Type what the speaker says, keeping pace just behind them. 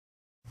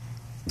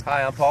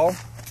Hi, I'm Paul.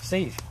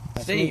 Steve.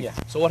 Nice to meet Steve, you.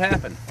 so what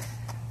happened?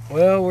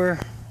 Well,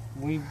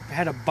 we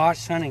had a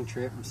botched hunting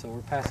trip, and so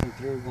we're passing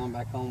through, going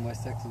back home,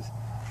 West Texas,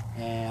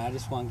 and I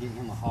just want to get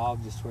him a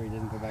hog just where he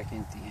doesn't go back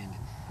empty-handed.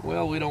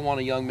 Well, we don't want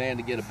a young man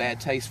to get a bad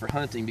taste for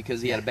hunting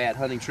because he had a bad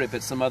hunting trip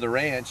at some other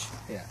ranch.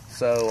 Yeah.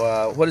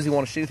 So what does he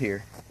want to shoot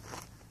here?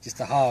 Just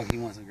a hog. He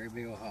wants a great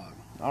big old hog.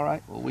 All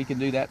right, well, we can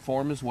do that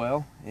for him as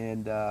well.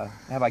 And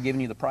have I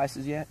given you the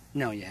prices yet?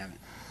 No, you haven't.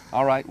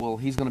 All right, well,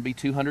 he's going to be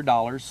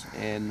 $200,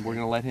 and we're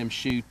going to let him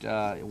shoot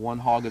one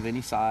hog of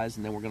any size,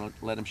 and then we're going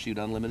to let him shoot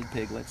unlimited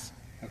piglets.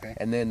 Okay.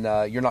 And then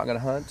you're not going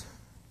to hunt?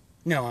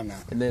 No, I'm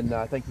not. And then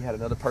I think you had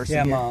another person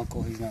Yeah, here? my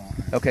uncle. He's not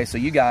hunting. Okay, so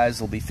you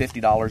guys will be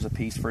 $50 a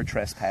piece for a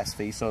trespass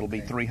fee, so it'll be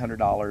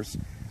 $300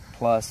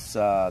 plus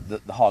the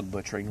hog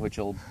butchering,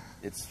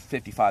 it's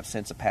 55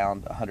 cents a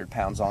pound, 100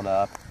 pounds on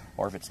up,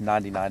 or if it's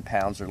 99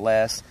 pounds or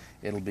less,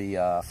 it'll be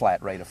a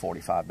flat rate of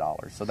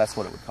 $45. So that's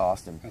what it would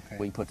cost, and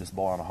we can put this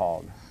boy on a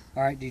hog.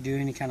 All right, do you do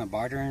any kind of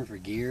bartering for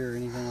gear or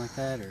anything like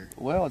that? Or?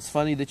 Well, it's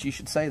funny that you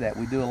should say that.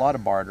 We do a lot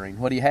of bartering.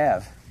 What do you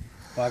have?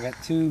 Well, I got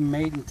two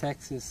made in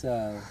Texas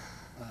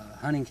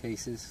hunting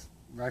cases,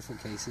 rifle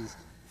cases,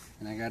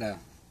 and I got a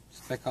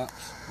Spec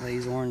Ops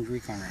Blaze Orange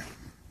Recon rifle.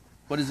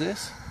 What is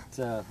this? It's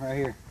right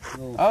here, a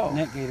little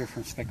net gator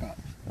from Spec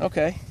Ops.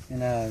 Okay.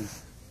 And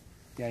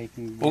yeah, you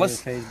can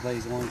page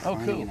Blaze Orange. Oh,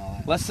 cool. And all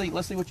that. Let's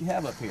see what you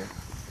have up here.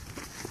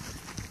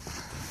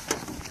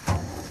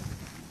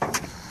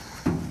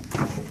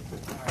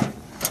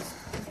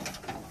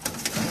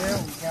 Well,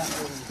 we got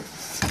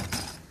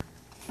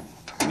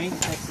a made in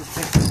Texas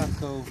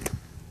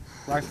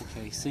rifle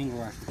case, single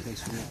rifle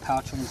case with a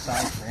pouch on the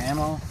side for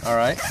ammo. All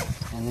right.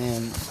 And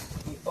then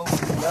we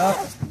open it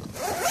up.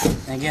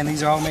 And again,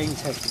 these are all made in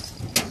Texas.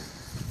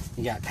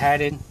 You got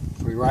padded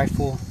for your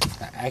rifle,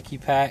 got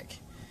AccuPack,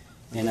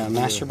 and a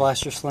Master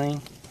Blaster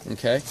sling.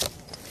 Okay.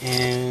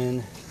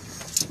 And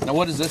now,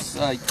 what does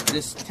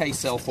this case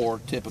sell for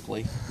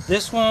typically?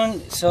 this one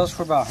sells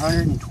for about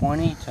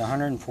 120 to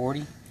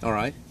 140. All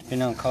right.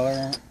 Depending on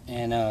color.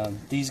 And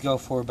these go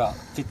for about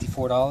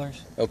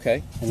 $54.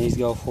 Okay. And these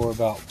go for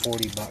about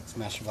 $40.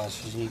 Master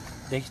Blasters.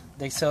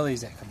 They sell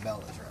these at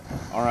Cabela's right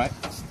now. All right.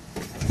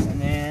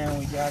 And then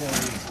we got a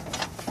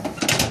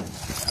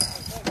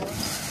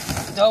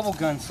double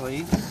gun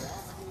sleeve,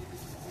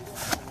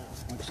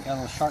 which got a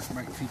little shark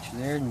break feature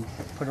there, and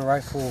put a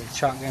rifle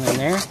shotgun in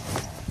there.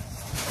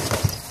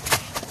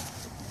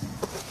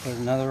 Put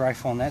another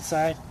rifle on that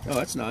side. Oh,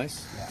 that's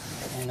nice. Yeah.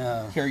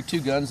 And carry two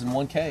guns in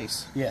one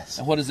case. Yes.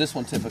 And what does this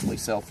one typically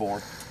sell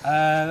for?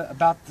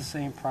 About the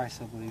same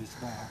price, I believe. It's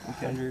about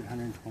 $100,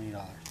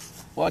 $120.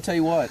 Well, I tell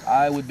you what,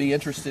 I would be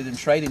interested in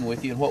trading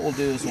with you, and what we'll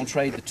do is we'll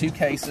trade the two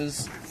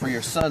cases for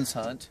your son's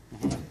hunt,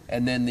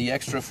 and then the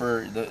extra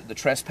for the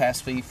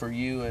trespass fee for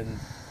you, and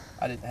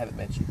I haven't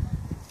met you.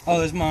 Oh,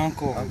 there's my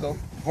uncle. Uncle?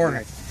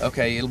 Jorge.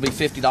 Okay, it'll be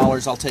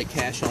 $50. I'll take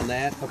cash on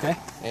that. Okay.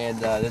 And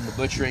then the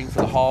butchering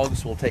for the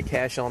hogs, we'll take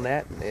cash on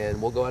that, and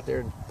we'll go out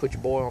there and put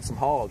your boy on some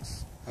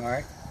hogs. All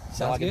right.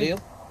 Sound like a deal?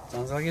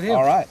 Sounds like a deal.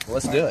 All right, well,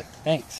 let's do it. Thanks.